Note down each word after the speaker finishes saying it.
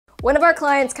One of our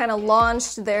clients kind of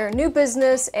launched their new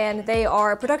business, and they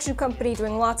are a production company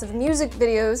doing lots of music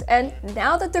videos, and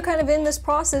now that they're kind of in this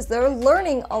process, they're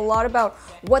learning a lot about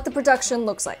what the production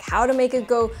looks like, how to make it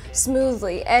go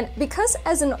smoothly. And because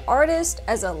as an artist,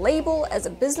 as a label, as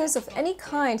a business of any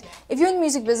kind, if you're in the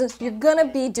music business, you're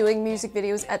gonna be doing music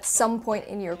videos at some point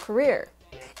in your career.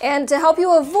 And to help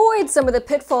you avoid some of the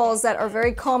pitfalls that are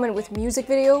very common with music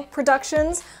video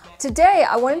productions, today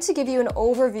I wanted to give you an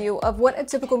overview of what a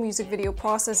typical music video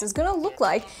process is going to look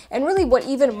like, and really what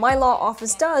even my law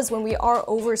office does when we are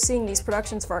overseeing these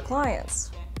productions for our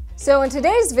clients. So in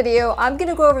today's video, I'm going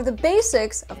to go over the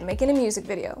basics of making a music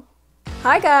video.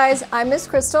 Hi guys, I'm Miss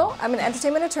Crystal. I'm an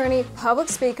entertainment attorney, public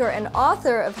speaker, and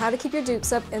author of How to Keep Your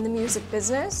Dukes Up in the Music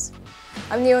Business.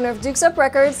 I'm the owner of Dukes Up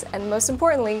Records, and most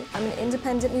importantly, I'm an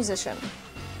independent musician.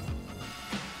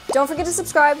 Don't forget to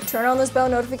subscribe, turn on those bell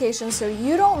notifications so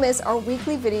you don't miss our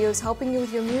weekly videos helping you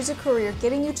with your music career,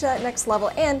 getting you to that next level,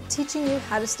 and teaching you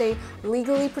how to stay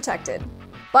legally protected.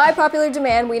 By popular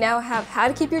demand, we now have How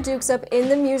to Keep Your Dukes Up in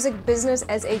the Music Business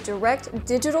as a direct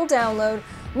digital download,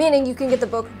 meaning you can get the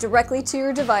book directly to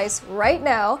your device right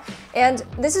now. And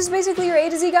this is basically your A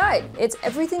to Z guide. It's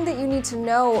everything that you need to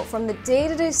know from the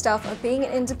day-to-day stuff of being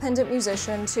an independent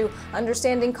musician to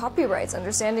understanding copyrights,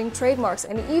 understanding trademarks,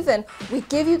 and even we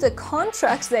give you the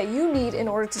contracts that you need in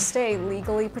order to stay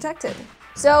legally protected.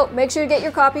 So make sure you get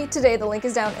your copy today. The link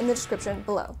is down in the description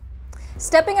below.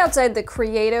 Stepping outside the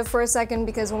creative for a second,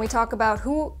 because when we talk about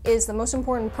who is the most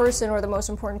important person or the most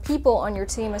important people on your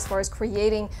team as far as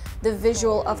creating the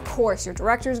visual, of course, your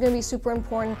director is going to be super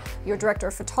important, your director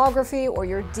of photography or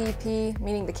your DP,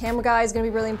 meaning the camera guy, is going to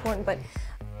be really important, but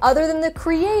other than the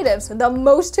creatives, the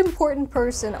most important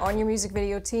person on your music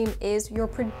video team is your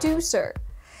producer.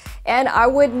 And I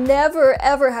would never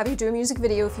ever have you do a music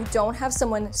video if you don't have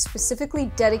someone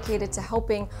specifically dedicated to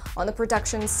helping on the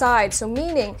production side. So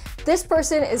meaning this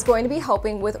person is going to be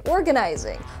helping with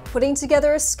organizing, putting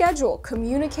together a schedule,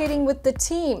 communicating with the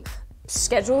team,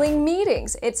 scheduling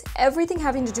meetings. It's everything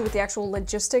having to do with the actual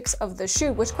logistics of the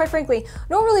shoot, which quite frankly,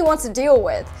 no one really wants to deal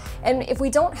with. And if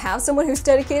we don't have someone who's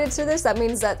dedicated to this, that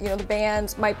means that, the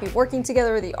band might be working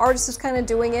together, or the artist is kind of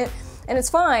doing it. And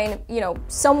it's fine,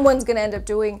 someone's gonna end up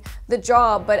doing the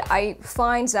job, but I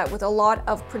find that with a lot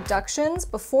of productions,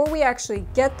 before we actually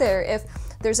get there, if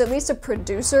there's at least a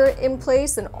producer in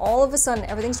place, then all of a sudden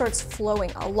everything starts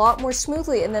flowing a lot more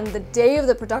smoothly, and then the day of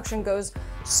the production goes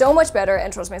so much better,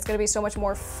 and trust me, it's gonna be so much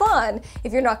more fun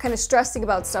if you're not kind of stressing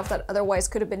about stuff that otherwise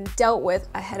could have been dealt with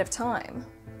ahead of time.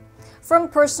 From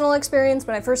personal experience,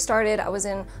 when I first started, I was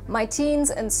in my teens,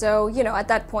 and so, at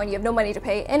that point, you have no money to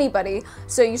pay anybody,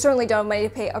 so you certainly don't have money to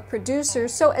pay a producer.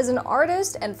 So as an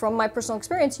artist, and from my personal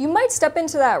experience, you might step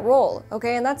into that role,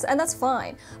 okay? And that's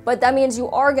fine. But that means you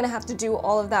are gonna have to do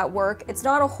all of that work. It's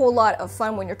not a whole lot of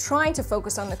fun when you're trying to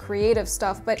focus on the creative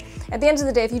stuff, but at the end of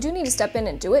the day, if you do need to step in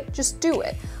and do it, just do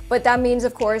it. But that means,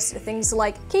 of course, things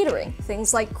like catering,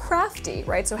 things like crafty,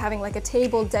 right? So having like a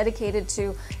table dedicated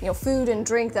to, food and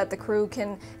drink that the crew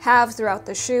can have throughout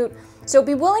the shoot. So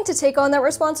be willing to take on that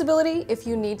responsibility if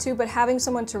you need to, but having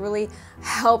someone to really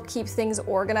help keep things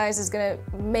organized is gonna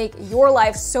make your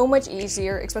life so much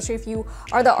easier, especially if you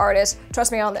are the artist.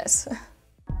 Trust me on this.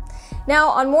 Now,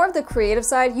 on more of the creative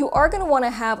side, you are going to want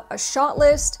to have a shot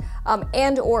list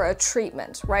and or a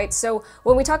treatment, right? So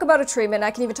when we talk about a treatment, I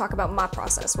can even talk about my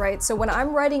process, right? So when I'm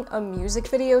writing a music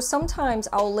video, sometimes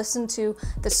I'll listen to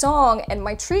the song and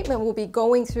my treatment will be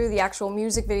going through the actual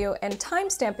music video and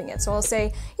timestamping it. So I'll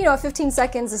say, at 15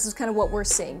 seconds, this is kind of what we're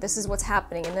seeing. This is what's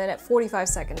happening. And then at 45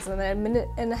 seconds, and then at a minute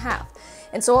and a half.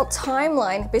 And so I'll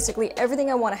timeline basically everything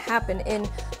I want to happen in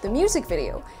the music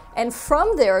video. And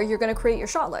from there, you're going to create your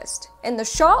shot list. And the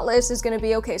shot list is going to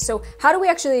be, okay, so how do we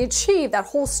actually achieve that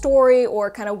whole story, or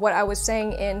kind of what I was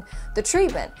saying in the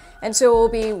treatment? And so it will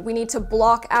be, we need to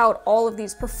block out all of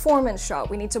these performance shots.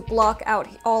 We need to block out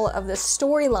all of the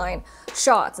storyline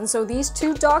shots. And so these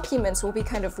two documents will be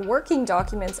kind of working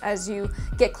documents as you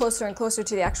get closer and closer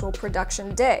to the actual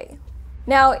production day.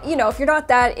 Now, if you're not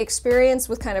that experienced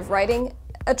with kind of writing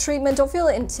a treatment, don't feel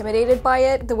intimidated by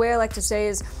it. The way I like to say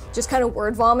is just kind of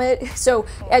word vomit. So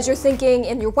as you're thinking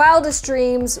in your wildest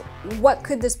dreams, what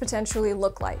could this potentially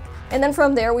look like? And then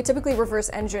from there, we typically reverse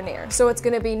engineer. So it's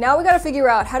going to be, now we got to figure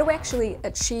out, how do we actually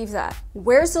achieve that?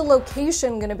 Where's the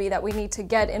location going to be that we need to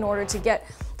get in order to get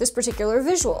this particular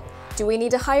visual? Do we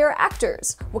need to hire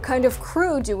actors? What kind of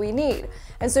crew do we need?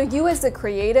 And so you as the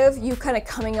creative, you kind of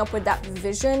coming up with that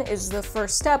vision is the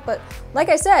first step. But like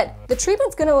I said, the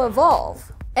treatment's going to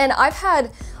evolve. And I've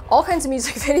had all kinds of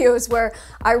music videos where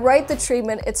I write the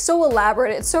treatment, it's so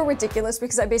elaborate, it's so ridiculous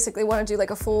because I basically want to do like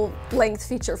a full-length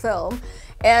feature film.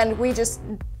 and we just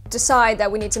decide that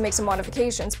we need to make some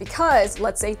modifications because,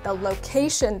 let's say, the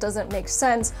location doesn't make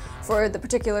sense for the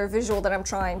particular visual that I'm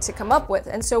trying to come up with.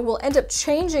 And so we'll end up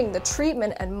changing the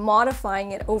treatment and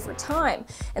modifying it over time.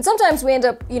 And sometimes we end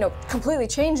up, completely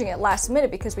changing it last minute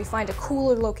because we find a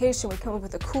cooler location, we come up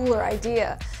with a cooler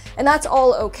idea. And that's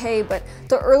all okay, but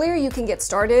the earlier you can get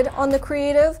started on the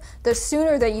creative, the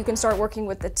sooner that you can start working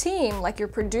with the team, like your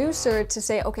producer, to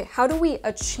say, okay, how do we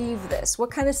achieve this?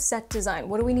 What kind of set design?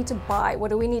 What do we need to buy? What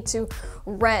do we need to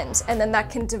rent? And then that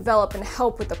can develop and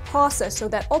help with the process so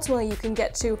that ultimately you can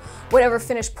get to whatever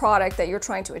finished product that you're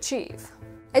trying to achieve.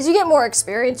 As you get more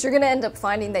experience, you're going to end up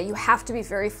finding that you have to be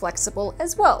very flexible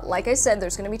as well. Like I said,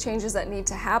 there's going to be changes that need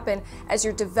to happen as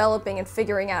you're developing and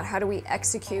figuring out how do we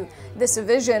execute this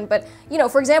vision. But,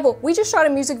 for example, we just shot a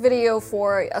music video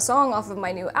for a song off of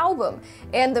my new album,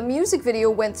 and the music video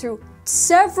went through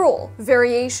several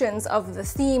variations of the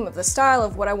theme, of the style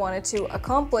of what I wanted to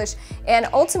accomplish, and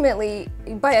ultimately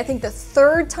by I think the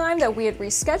third time that we had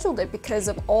rescheduled it because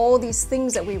of all these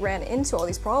things that we ran into, all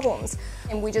these problems,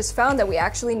 and we just found that we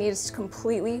actually needed to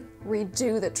completely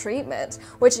redo the treatment,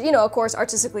 which of course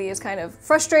artistically is kind of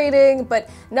frustrating, but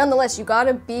nonetheless you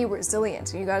gotta be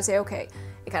resilient and you gotta say, okay,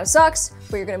 it kind of sucks,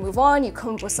 but you're going to move on, you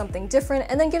come up with something different,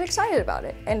 and then get excited about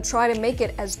it and try to make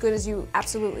it as good as you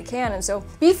absolutely can. And so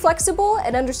be flexible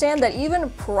and understand that even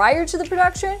prior to the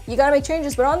production, you got to make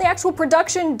changes, but on the actual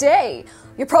production day,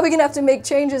 you're probably going to have to make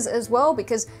changes as well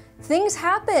because things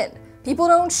happen. People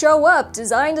don't show up,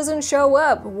 design doesn't show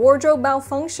up, wardrobe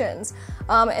malfunctions.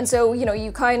 And so,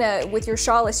 you kind of, with your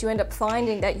shot list, you end up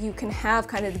finding that you can have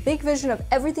kind of the big vision of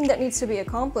everything that needs to be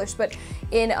accomplished, but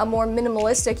in a more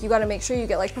minimalistic, you got to make sure you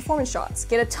get like performance shots,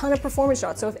 get a ton of performance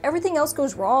shots. So if everything else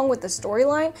goes wrong with the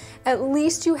storyline, at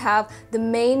least you have the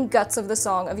main guts of the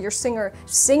song of your singer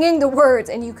singing the words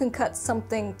and you can cut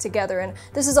something together. And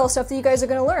this is all stuff that you guys are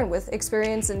going to learn with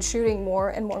experience in shooting more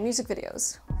and more music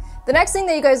videos. The next thing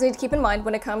that you guys need to keep in mind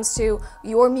when it comes to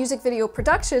your music video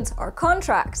productions are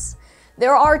contracts.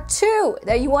 There are two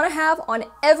that you want to have on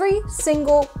every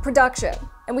single production.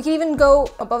 And we can even go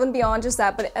above and beyond just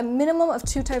that, but a minimum of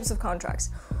 2 types of contracts.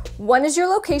 One is your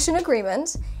location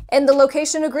agreement, and the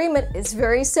location agreement is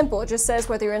very simple. It just says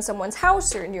whether you're in someone's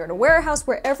house or you're in a warehouse,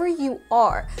 wherever you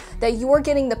are, that you are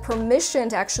getting the permission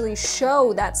to actually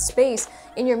show that space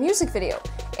in your music video.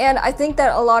 And I think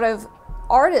that a lot of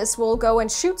artists will go and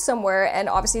shoot somewhere and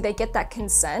obviously they get that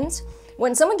consent.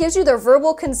 When someone gives you their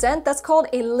verbal consent, that's called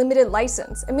a limited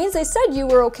license. It means they said you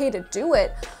were okay to do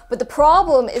it, but the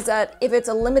problem is that if it's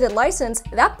a limited license,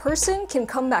 that person can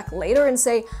come back later and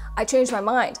say, I changed my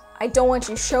mind. I don't want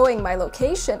you showing my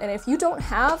location. And if you don't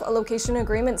have a location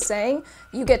agreement saying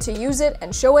you get to use it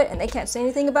and show it and they can't say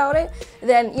anything about it,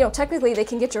 then technically they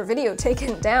can get your video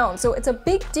taken down. So it's a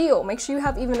big deal. Make sure you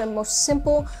have even the most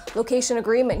simple location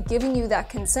agreement giving you that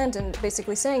consent and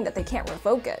basically saying that they can't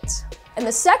revoke it. And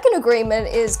the second agreement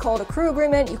is called a crew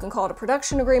agreement. You can call it a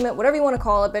production agreement, whatever you want to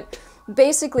call it, but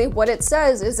basically what it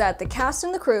says is that the cast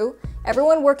and the crew,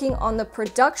 everyone working on the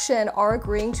production, are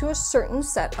agreeing to a certain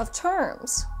set of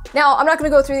terms. Now, I'm not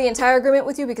going to go through the entire agreement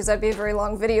with you because that'd be a very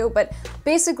long video, but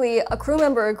basically a crew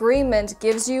member agreement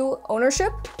gives you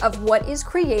ownership of what is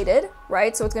created,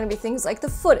 right? So it's going to be things like the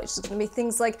footage, it's going to be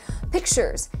things like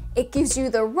pictures. It gives you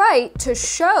the right to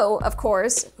show, of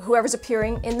course, whoever's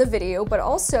appearing in the video, but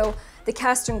also the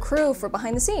cast and crew for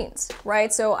behind the scenes,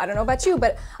 right? So I don't know about you,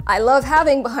 but I love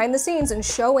having behind the scenes and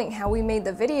showing how we made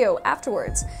the video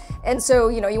afterwards. And so,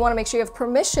 you want to make sure you have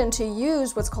permission to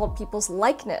use what's called people's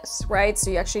likeness, right? So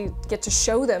you actually get to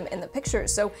show them in the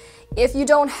pictures. So if you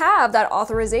don't have that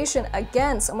authorization,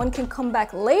 again, someone can come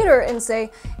back later and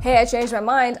say, hey, I changed my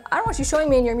mind. I don't want you showing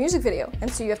me in your music video.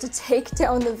 And so you have to take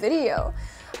down the video.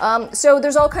 So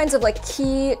there's all kinds of like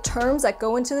key terms that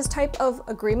go into this type of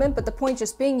agreement, but the point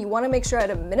just being you want to make sure at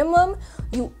a minimum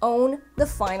you own the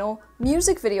final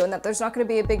music video and that there's not going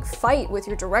to be a big fight with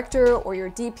your director or your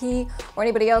DP or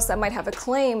anybody else that might have a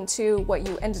claim to what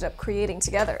you ended up creating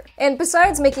together. And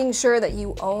besides making sure that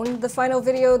you own the final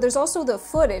video, there's also the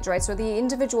footage, right? So the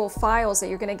individual files that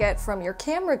you're going to get from your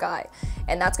camera guy,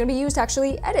 and that's going to be used to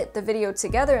actually edit the video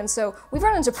together. And so we've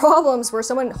run into problems where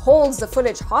someone holds the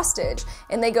footage hostage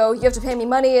and they go, you have to pay me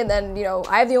money, and then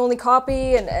I have the only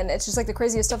copy, and it's just like the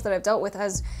craziest stuff that I've dealt with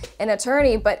as an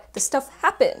attorney, but the stuff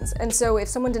happens. And so if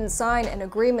someone didn't sign an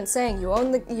agreement saying you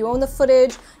own the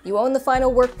footage, you own the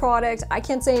final work product, I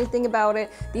can't say anything about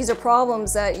it, these are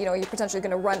problems that you're potentially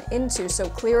going to run into. So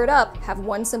clear it up, have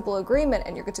one simple agreement,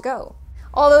 and you're good to go.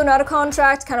 Although not a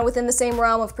contract, kind of within the same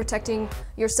realm of protecting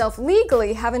yourself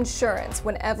legally, have insurance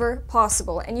whenever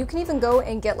possible. And you can even go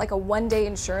and get like a one-day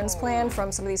insurance plan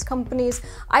from some of these companies.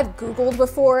 I've Googled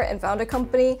before and found a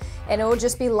company, and it will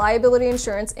just be liability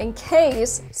insurance in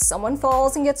case someone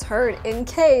falls and gets hurt, in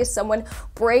case someone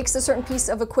breaks a certain piece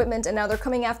of equipment and now they're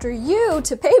coming after you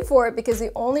to pay for it because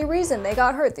the only reason they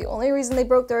got hurt, the only reason they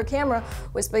broke their camera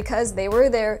was because they were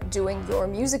there doing your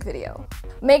music video.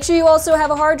 Make sure you also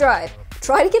have a hard drive.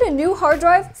 Try to get a new hard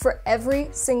drive for every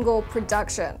single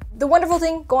production. The wonderful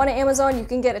thing, go on to Amazon, you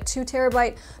can get a 2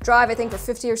 terabyte drive, I think for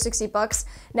 50 or 60 bucks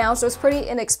now, so it's pretty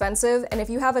inexpensive. And if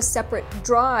you have a separate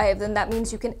drive, then that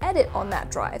means you can edit on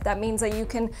that drive. That means that you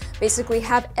can basically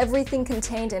have everything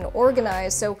contained and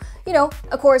organized. So, you know,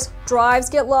 of course,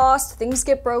 drives get lost, things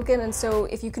get broken, and so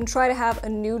if you can try to have a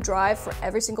new drive for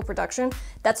every single production,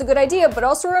 that's a good idea. But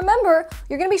also remember,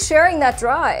 you're gonna be sharing that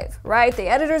drive, right? The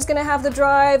editor's gonna have the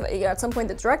drive, you know, at some point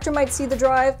the director might see the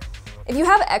drive. If you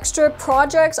have extra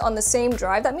projects on the same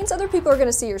drive, that means other people are going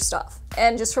to see your stuff.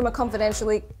 And just from a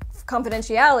confidentiality,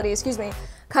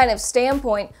 kind of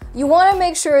standpoint, you want to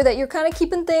make sure that you're kind of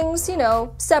keeping things, you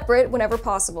know, separate whenever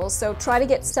possible. So try to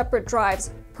get separate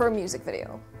drives per music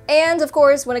video. And of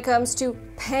course, when it comes to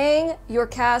paying your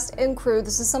cast and crew,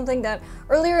 this is something that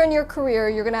earlier in your career,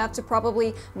 you're gonna have to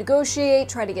probably negotiate,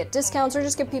 try to get discounts, or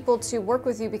just get people to work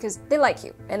with you because they like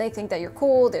you and they think that you're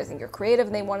cool, they think you're creative,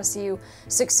 and they want to see you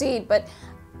succeed. But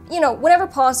you know, whenever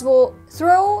possible,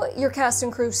 throw your cast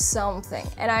and crew something.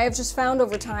 And I have just found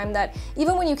over time that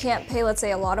even when you can't pay, let's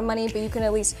say, a lot of money, but you can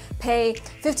at least pay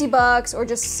 50 bucks or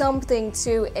just something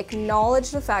to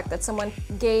acknowledge the fact that someone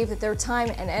gave their time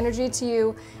and energy to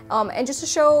you, and just to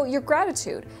show your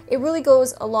gratitude. It really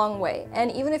goes a long way. And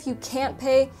even if you can't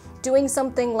pay, doing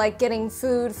something like getting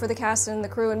food for the cast and the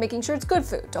crew and making sure it's good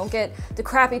food. Don't get the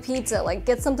crappy pizza, like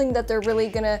get something that they're really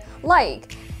gonna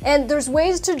like. And there's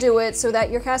ways to do it so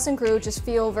that your cast and crew just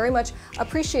feel very much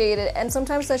appreciated, and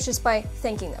sometimes that's just by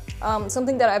thanking them.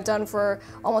 Something that I've done for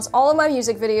almost all of my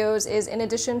music videos is, in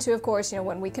addition to, of course, you know,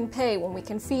 when we can pay, when we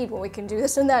can feed, when we can do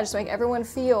this and that, just to make everyone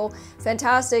feel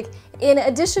fantastic. In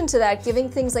addition to that, giving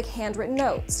things like handwritten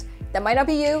notes. That might not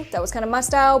be you, that was kind of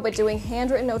must out, but doing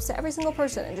handwritten notes to every single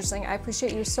person and just saying, I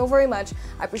appreciate you so very much.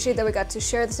 I appreciate that we got to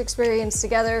share this experience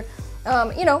together.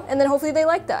 You know, and then hopefully they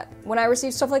like that. When I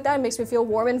receive stuff like that, it makes me feel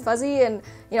warm and fuzzy, and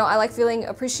you know, I like feeling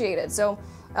appreciated. So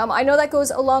I know that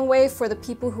goes a long way for the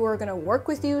people who are gonna work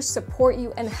with you, support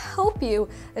you, and help you,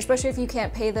 especially if you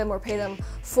can't pay them or pay them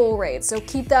full rate. So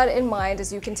keep that in mind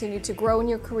as you continue to grow in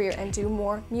your career and do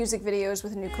more music videos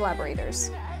with new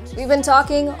collaborators. We've been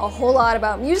talking a whole lot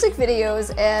about music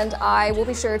videos, and I will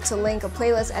be sure to link a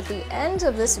playlist at the end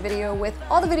of this video with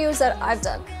all the videos that I've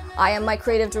done. I am my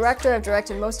creative director, I've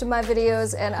directed most of my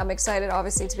videos, and I'm excited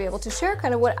obviously to be able to share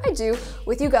kind of what I do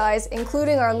with you guys,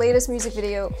 including our latest music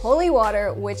video, Holy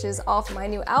Water, which is off my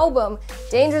new album,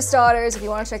 Dangerous Daughters. If you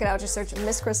want to check it out, just search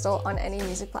Miss Crystal on any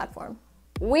music platform.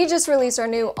 We just released our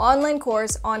new online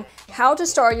course on how to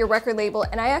start your record label,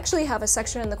 and I actually have a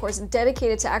section in the course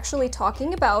dedicated to actually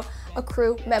talking about a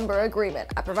crew member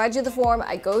agreement. I provide you the form,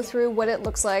 I go through what it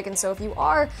looks like, and so if you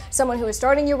are someone who is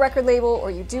starting your record label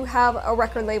or you do have a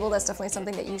record label, that's definitely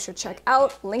something that you should check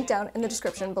out, link down in the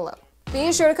description below.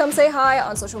 Be sure to come say hi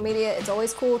on social media. It's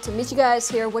always cool to meet you guys,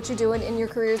 hear what you're doing in your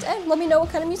careers, and let me know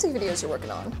what kind of music videos you're working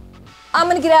on. I'm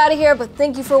gonna get out of here, but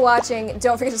thank you for watching.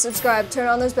 Don't forget to subscribe, turn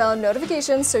on those bell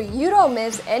notifications so you don't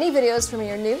miss any videos from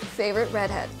your new favorite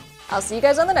redhead. I'll see you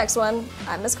guys on the next one.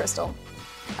 I'm Miss Crystal.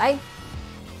 Bye.